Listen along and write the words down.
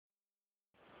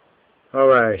All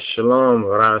right, Shalom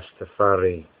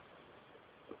Rastafari.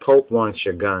 Pope wants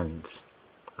your guns.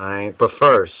 All right, but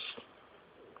first,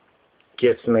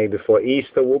 gifts made before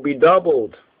Easter will be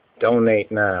doubled.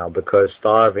 Donate now because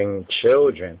starving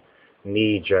children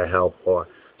need your help, or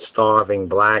starving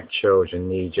black children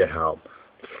need your help.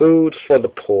 Food for the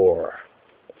poor.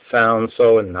 Sounds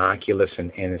so innocuous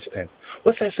and innocent.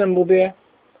 What's that symbol there?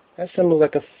 That symbol is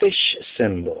like a fish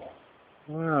symbol.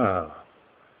 Wow.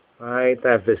 Right,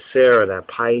 that viscera, that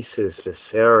Pisces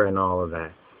viscera and all of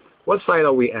that. What site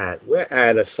are we at? We're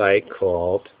at a site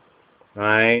called,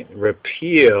 right,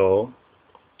 Repeal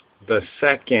the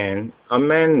Second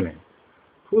Amendment.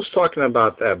 Who's talking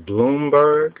about that?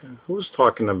 Bloomberg? Who's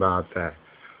talking about that?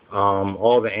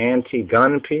 All the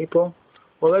anti-gun people?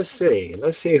 Well, let's see.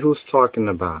 Let's see who's talking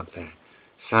about that.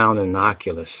 Sound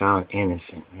innocuous, sound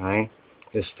innocent, right?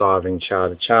 This starving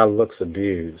child. The child looks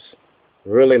abused.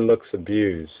 Really looks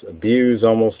abused. Abused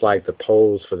almost like the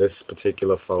pose for this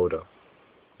particular photo.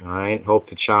 All right? Hope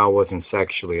the child wasn't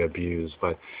sexually abused.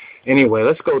 But anyway,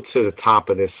 let's go to the top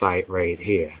of this site right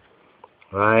here.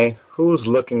 Right? Who's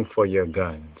looking for your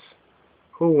guns?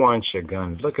 Who wants your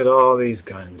guns? Look at all these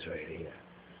guns right here.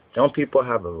 Don't people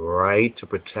have a right to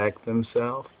protect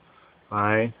themselves?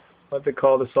 Right? What they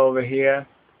call this over here?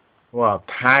 Well,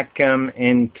 pacem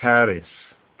in terris.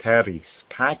 Terris.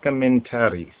 Pacem in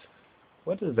terris.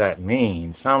 What does that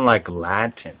mean? Sound like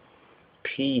Latin.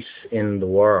 Peace in the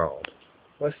world.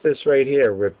 What's this right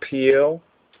here? Repeal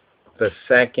the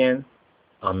Second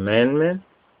Amendment?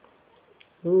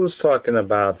 Who's talking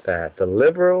about that? The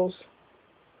liberals?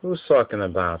 Who's talking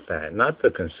about that? Not the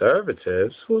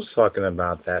conservatives. Who's talking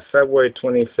about that? February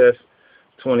 25th,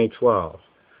 2012.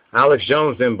 Alex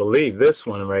Jones didn't believe this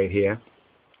one right here.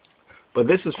 But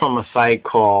this is from a site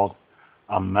called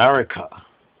America.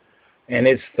 And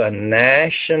it's the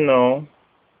National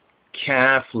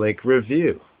Catholic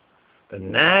Review. The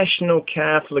National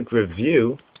Catholic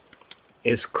Review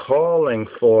is calling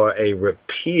for a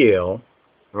repeal,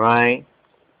 right,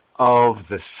 of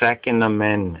the Second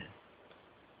Amendment.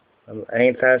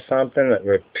 Ain't that something? That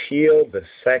repeal the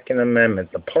Second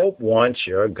Amendment. The Pope wants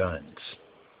your guns,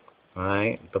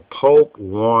 right? The Pope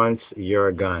wants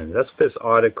your guns. That's what this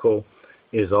article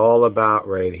is all about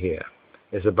right here.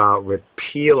 It's about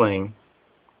repealing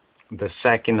the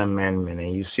Second Amendment,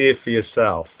 and you see it for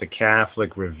yourself, the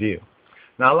Catholic Review.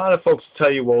 Now, a lot of folks tell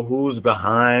you, well, who's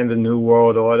behind the New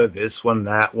World Order, this one,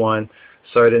 that one,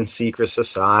 certain secret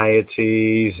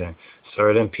societies, and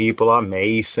certain people are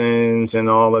Masons, and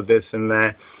all of this and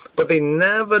that, but they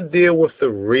never deal with the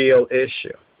real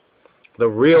issue. The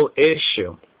real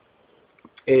issue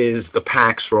is the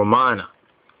Pax Romana.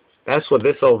 That's what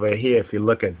this over here, if you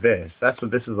look at this, that's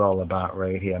what this is all about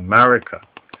right here, America.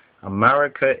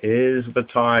 America is the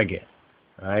target,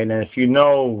 right? And if you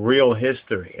know real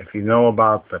history, if you know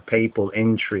about the papal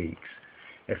intrigues,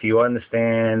 if you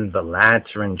understand the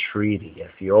Lateran Treaty,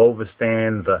 if you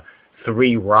understand the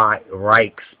three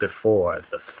Reichs before,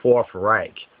 the Fourth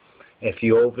Reich, if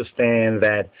you understand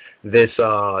that this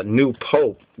new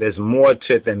Pope, there's more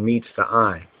to it than meets the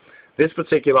eye. This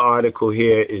particular article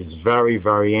here is very,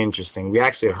 very interesting. We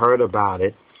actually heard about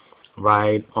it,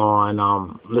 right,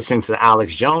 on listening to the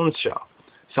Alex Jones show.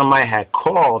 Somebody had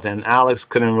called, and Alex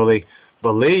couldn't really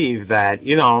believe that,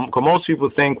 you know, because most people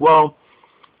think, well,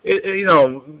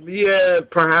 yeah,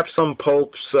 perhaps some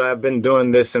popes have been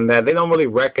doing this and that. They don't really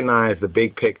recognize the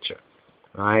big picture,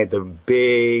 right, the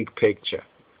big picture.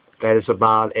 That is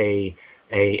about a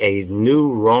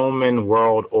new Roman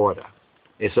world order.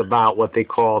 It's about what they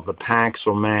call the Pax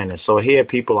Romana. So here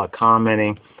people are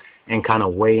commenting and kind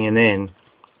of weighing in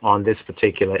on this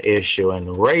particular issue.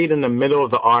 And right in the middle of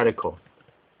the article,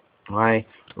 right,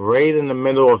 right in the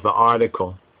middle of the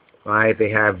article, right,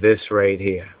 they have this right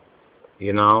here,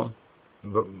 you know,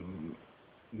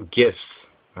 gifts,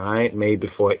 right, made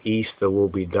before Easter will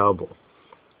be double.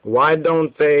 Why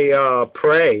don't they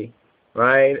pray,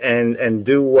 right, and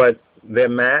do what their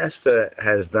master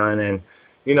has done and,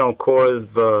 you know, cause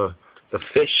the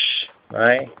fish,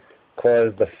 right,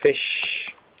 cause the fish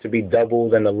to be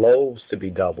doubled and the loaves to be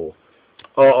doubled.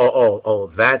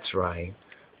 Oh, that's right.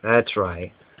 That's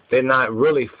right. They're not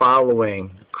really following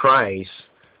Christ.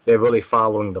 They're really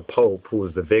following the Pope, who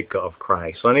is the vicar of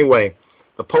Christ. So anyway,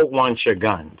 the Pope wants your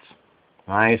guns.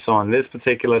 All right, so on this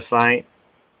particular site,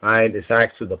 right, it's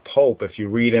actually the Pope. If you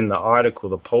read in the article,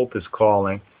 the Pope is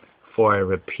calling for a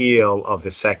repeal of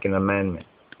the Second Amendment.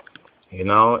 You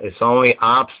know, it's only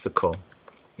obstacle,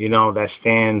 you know, that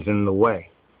stands in the way,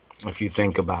 if you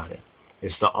think about it.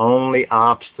 It's the only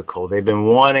obstacle. They've been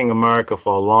wanting America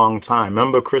for a long time.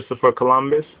 Remember Christopher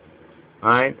Columbus?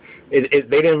 right? They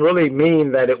didn't really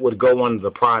mean that it would go under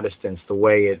the Protestants the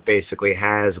way it basically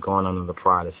has gone under the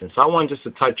Protestants. So I want just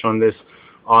to touch on this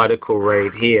article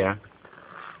right here.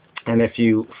 And if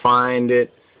you find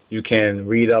it, you can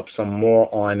read up some more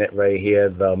on it right here,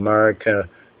 the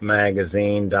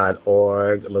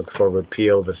AmericaMagazine.org. Look for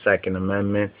Repeal the Second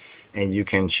Amendment, and you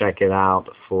can check it out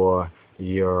for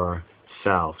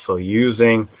yourself. So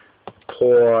using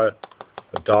poor,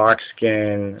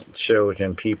 dark-skinned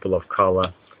children, people of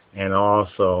color, and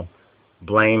also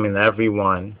blaming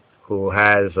everyone who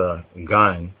has a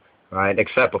gun, right?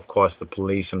 Except, of course, the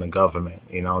police and the government.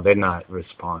 You know, they're not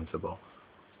responsible,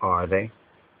 are they?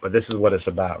 But this is what it's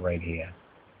about right here.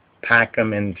 Pac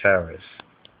 'em in terrorists.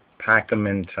 Pac 'em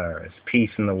in terrorists.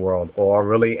 Peace in the world, or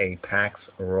really a Pax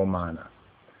Romana.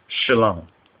 Shalom,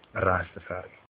 Rastafari.